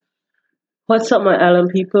What's up, my island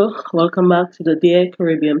people? Welcome back to the Dear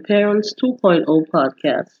Caribbean Parents 2.0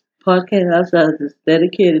 podcast. Podcast that is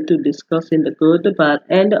dedicated to discussing the good, the bad,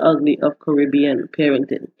 and the ugly of Caribbean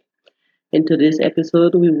parenting. In today's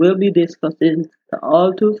episode, we will be discussing the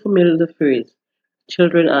all too familiar phrase,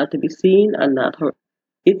 children are to be seen and not heard.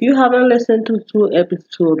 If you haven't listened to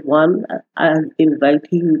episode 1, I invite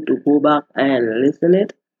you to go back and listen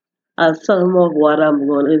it, as some of what I'm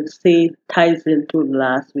going to say ties into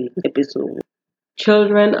last week's episode.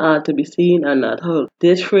 Children are to be seen and not heard.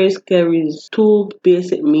 This phrase carries two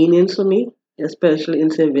basic meanings for me, especially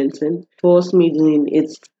in St. Vincent. First meaning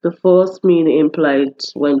implied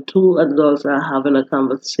when two adults are having a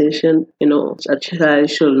conversation, a child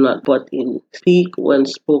should not but speak when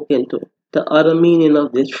spoken to. The other meaning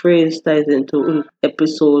of this phrase ties into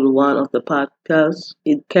episode 1 of the podcast.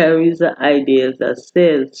 It carries the idea that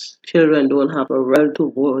says children don't have a right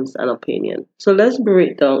to voice an opinion. So let's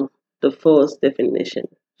break down the first definition.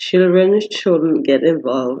 Children shouldn't get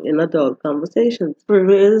involved in adult conversations.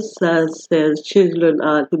 Phrase that says children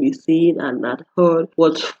are to be seen and not heard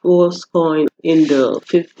was first coined in the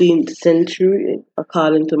 15th century,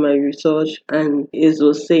 according to my research, and it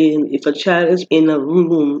was saying if a child is in a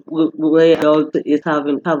room where adult is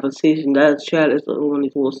having conversation, that child is the only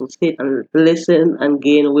person to sit and listen and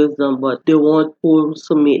gain wisdom, but they won't force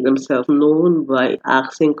to make themselves known by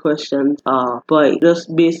asking questions or by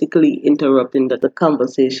just basically interrupting the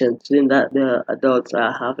conversations that the adults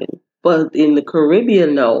are having. But in the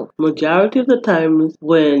Caribbean now, majority of the times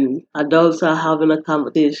when adults are having a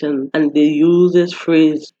conversation and they use this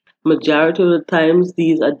phrase, majority of the times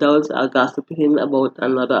these adults are gossiping about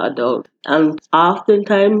another adult. And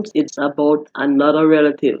oftentimes it's about another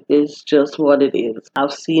relative. It's just what it is.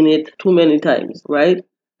 I've seen it too many times, right?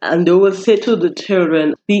 And they will say to the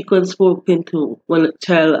children, speak when spoken to, when a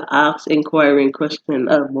child asks inquiring question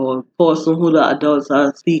about person who the adults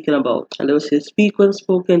are speaking about. And they will say, speak when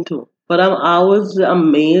spoken to. But I'm always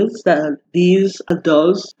amazed that these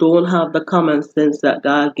adults don't have the common sense that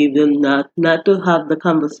God gave them not to have the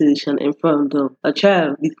conversation in front of a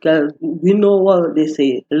child, because we know what they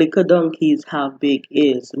say, little donkeys have big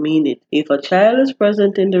ears, meaning if a child is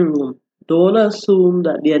present in the room, don't assume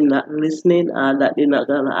that they're not listening and that they're not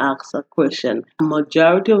going to ask a question.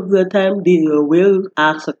 Majority of the time, they will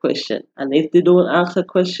ask a question. And if they don't ask a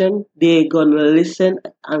question, they're going to listen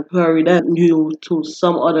and query that you to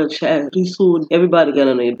some other child. Too soon, everybody going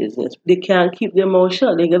to know your business. They can't keep their mouth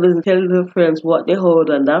shut. They're going to tell their friends what they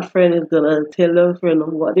hold, and that friend is going to tell their friend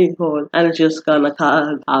what they hold. And it's just going to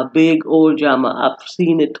cause a big old drama. I've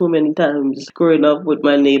seen it too many times growing up with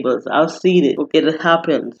my neighbors. I've seen it. It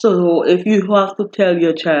happens. So if you have to tell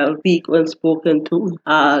your child, speak when spoken to,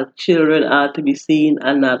 children are to be seen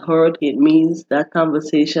and not heard, it means that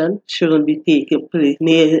conversation shouldn't be taking place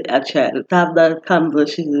near a child. Have that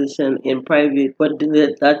conversation in private, but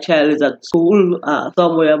that child is at school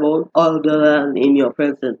somewhere about other than in your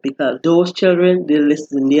presence, because those children, they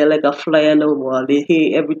listen. They're like a fly on the wall. They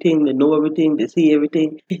hear everything, they know everything, they see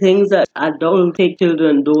everything. Things that adult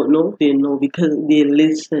children don't know, they know because they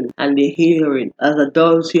listen and they hear it. As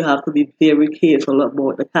adults, you have to be very careful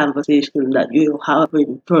about the conversation that you have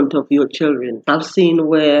in front of your children. I've seen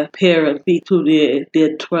where parents speak to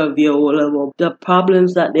their 12-year-old about the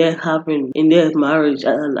problems that they're having in their marriage,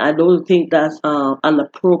 and I don't think that's an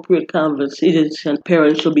appropriate conversation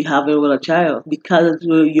parents should be having with a child, because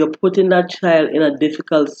you're putting that child in a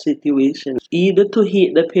difficult situation, either to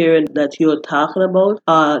hate the parent that you're talking about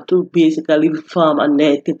or to basically form a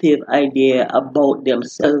negative idea about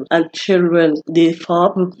themselves. And children, they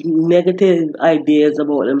form negative ideas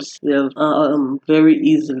about themselves very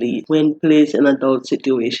easily when placed in adult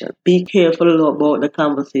situation. Be careful about the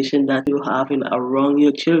conversation that you're having around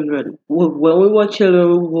your children. When we were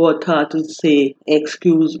children, we were taught to say,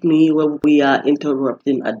 excuse me when we are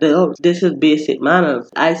interrupting adults. This is basic manners.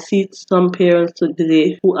 I see some parents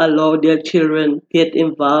today who allow their children get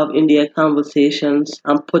involved in their conversations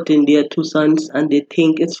and put in their 2 cents, and they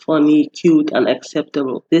think it's funny, cute, and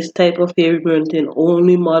acceptable. This type of parenting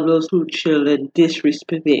only models to children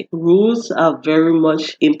disrespect. Rules are very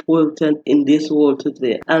much important in this world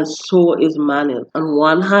today, and so is manners. On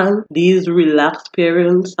one hand, these relaxed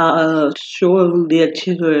parents are showing their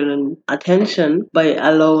children attention by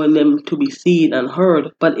allowing them to be seen and heard,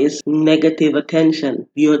 but it's negative attention.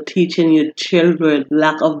 You're teaching your children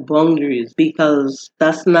lack of boundaries, because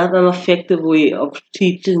that's not an effective way of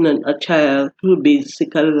teaching a child to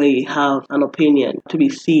basically have an opinion, to be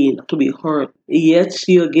seen, to be heard. Yes,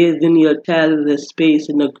 you're giving your child the space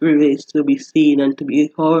and the grace to be seen and to be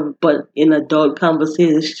heard, but in adult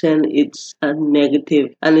conversation, it's a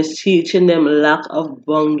negative, and it's teaching them lack of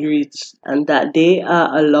boundaries and that they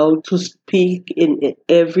are allowed to speak in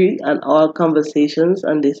every and all conversations,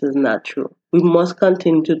 and this is not true. We must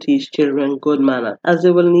continue to teach children good manners as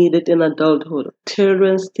they will need it in adulthood.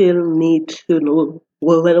 Children still need to know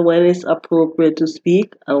when it's appropriate to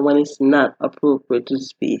speak and when it's not appropriate to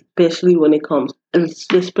speak, especially when it comes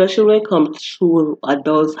to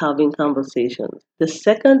adults having conversations. The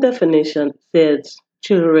second definition says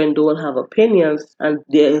children don't have opinions and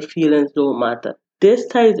their feelings don't matter. This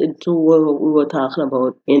ties into what we were talking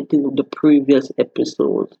about into the previous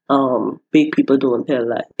episode. Big people don't tell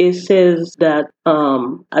lies. It says that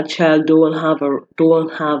a child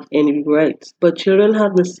don't have any rights, but children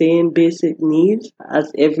have the same basic needs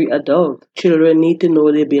as every adult. Children need to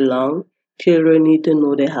know they belong. Children need to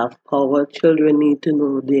know they have power. Children need to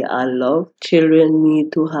know they are loved. Children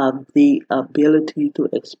need to have the ability to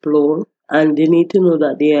explore, and they need to know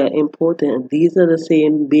that they are important. These are the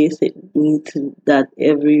same basic needs that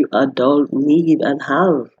every adult need and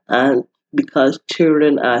have. And because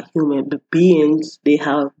children are human beings, they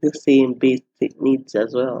have the same basic needs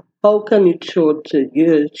as well. How can you show to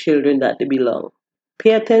your children that they belong?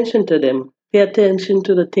 Pay attention to them. Pay attention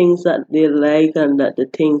to the things that they like and that the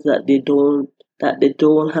things they don't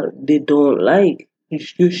like.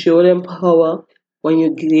 You show them power when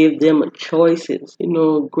you give them choices.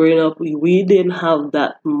 Growing up, we didn't have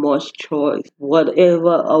that much choice. Whatever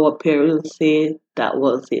our parents say, that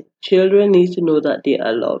was it. Children need to know that they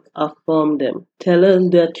are loved. Affirm them. Tell them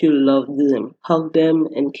that you love them. Hug them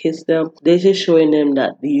and kiss them. This is showing them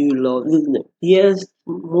that you love them. Yes,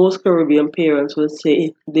 most Caribbean parents will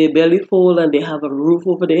say they belly full and they have a roof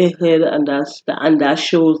over their head, and that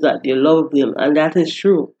shows that they love them, and that is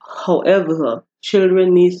true. However,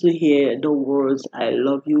 children need to hear the words "I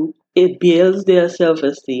love you." It builds their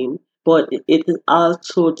self-esteem, but it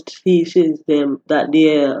also teaches them that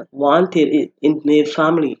they are wanted in their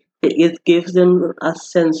family. It gives them a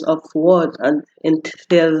sense of worth and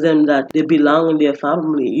tells them that they belong in their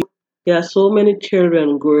family. There are so many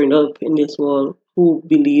children growing up in this world who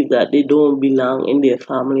believe that they don't belong in their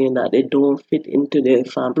family and that they don't fit into their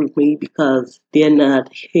family because they're not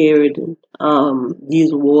hearing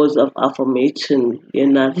these words of affirmation. They're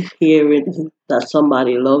not hearing that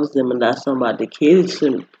somebody loves them and that somebody cares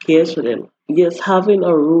for them. Yes, having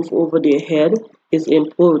a roof over their head is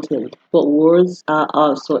important, but words are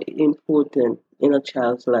also important in a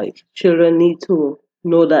child's life. Children need to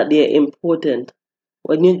know that they're important.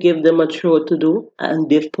 When you give them a chore to do and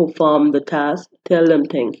they've performed the task, tell them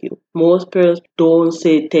thank you. Most parents don't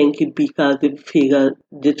say thank you because they figure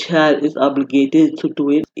the child is obligated to do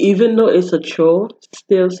it. Even though it's a chore,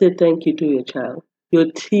 still say thank you to your child.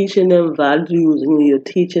 You're teaching them values and you're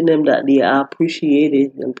teaching them that they are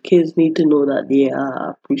appreciated, and kids need to know that they are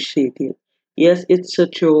appreciated. Yes, it's a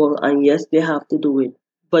chore and yes, they have to do it,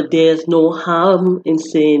 but there's no harm in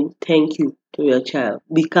saying thank you to your child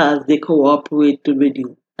because they cooperated with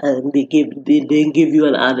you and they give you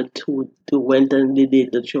an attitude to when they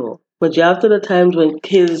did the chore. But after the times when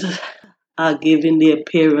kids are giving their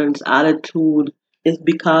parents attitude, it's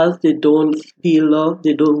because they don't feel loved,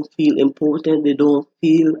 they don't feel important, they don't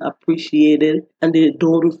feel appreciated, and they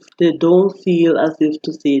don't feel as if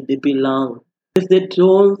to say they belong. If they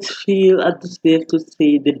don't feel as if to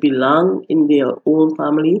say they belong in their own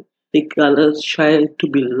family, they gotta try to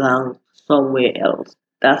belong somewhere else.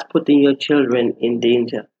 That's putting your children in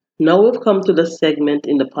danger. Now we've come to the segment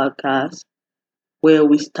in the podcast where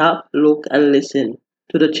we stop, look, and listen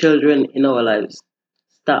to the children in our lives.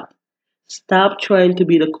 Stop. Stop trying to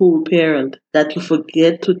be the cool parent that you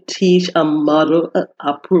forget to teach and model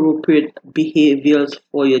appropriate behaviors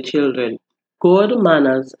for your children. Good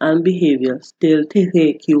manners and behavior still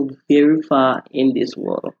take you very far in this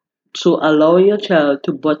world. So allowing your child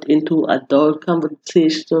to butt into adult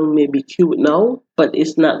conversation may be cute now, but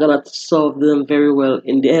it's not gonna serve them very well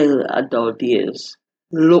in their adult years.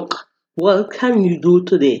 Look, what can you do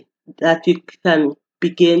today that you can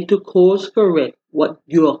begin to course correct what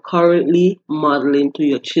you are currently modeling to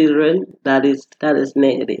your children that is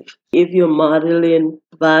negative? If you're modeling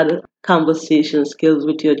bad conversation skills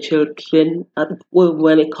with your children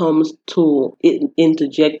when it comes to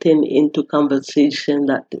interjecting into conversation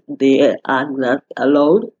that they are not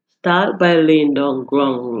allowed, start by laying down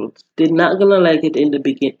ground rules. They're not gonna like it in the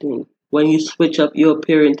beginning when you switch up your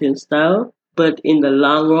parenting style, but in the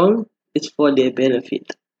long run, it's for their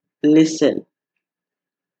benefit. Listen,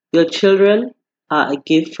 your children are a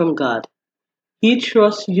gift from God. He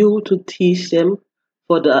trusts you to teach them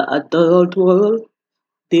For the adult world,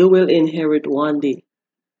 they will inherit one day.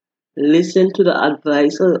 Listen to the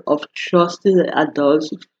advice of trusted adults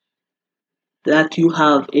that you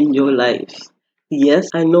have in your life. Yes,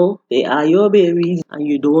 I know they are your babies and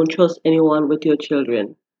you don't trust anyone with your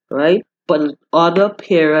children, right? But other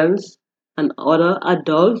parents and other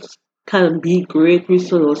adults can be great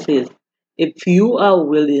resources if you are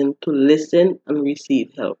willing to listen and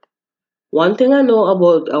receive help. One thing I know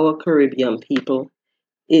about our Caribbean people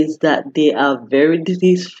is that they are very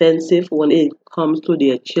defensive when it comes to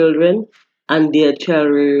their children and their child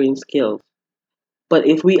rearing skills. But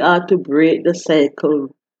if we are to break the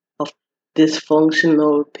cycle of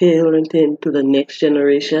dysfunctional parenting to the next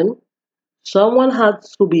generation, someone has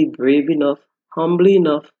to be brave enough, humble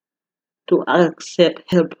enough to accept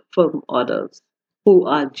help from others who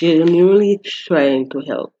are genuinely trying to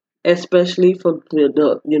help, especially for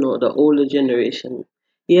the older generation.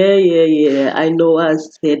 Yeah. I know I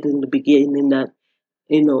said in the beginning that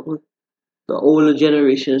you know the older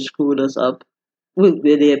generation screwed us up with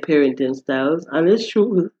their parenting styles, and it's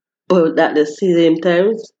true. But at the same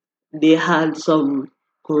time, they had some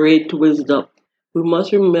great wisdom. We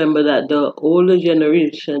must remember that the older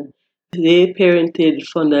generation, they parented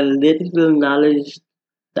from the little knowledge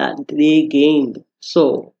that they gained.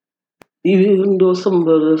 So even though some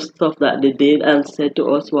of the stuff that they did and said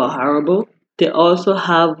to us were horrible, they also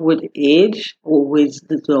have with age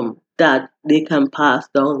wisdom that they can pass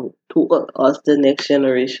down to us, the next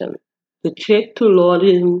generation. The trick to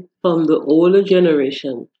learning from the older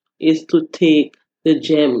generation is to take the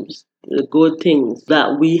gems, the good things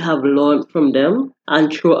that we have learned from them,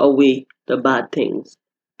 and throw away the bad things.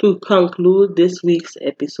 To conclude this week's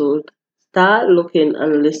episode, start looking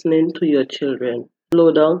and listening to your children.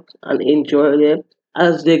 Slow down and enjoy them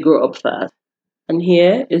as they grow up fast. And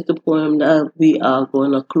here is the poem that we are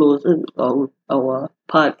going to close out our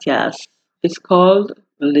podcast. It's called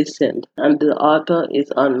Listen, and the author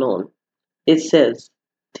is unknown. It says,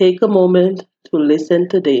 take a moment to listen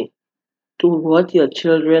today to what your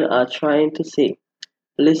children are trying to say.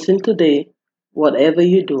 Listen today, whatever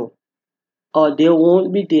you do, or they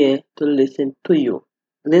won't be there to listen to you.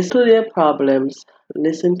 Listen to their problems,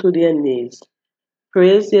 listen to their needs.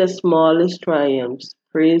 Praise their smallest triumphs,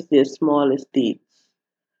 praise their smallest deeds.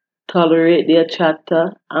 Tolerate their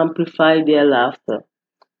chatter, amplify their laughter.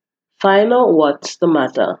 Find out what's the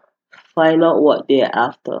matter, find out what they're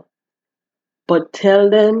after. But tell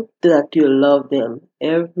them that you love them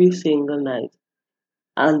every single night.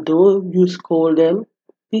 And though you scold them,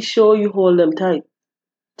 be sure you hold them tight.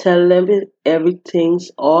 Tell them everything's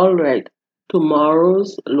alright.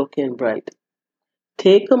 Tomorrow's looking bright.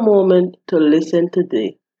 Take a moment to listen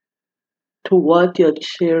today to what your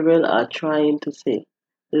children are trying to say.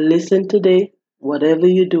 Listen today, whatever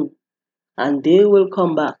you do, and they will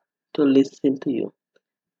come back to listen to you.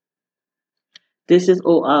 This is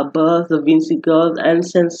OR Buzz, the Vinci Girls and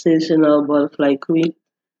Sensational Butterfly Queen,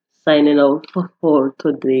 signing out for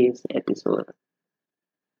today's episode.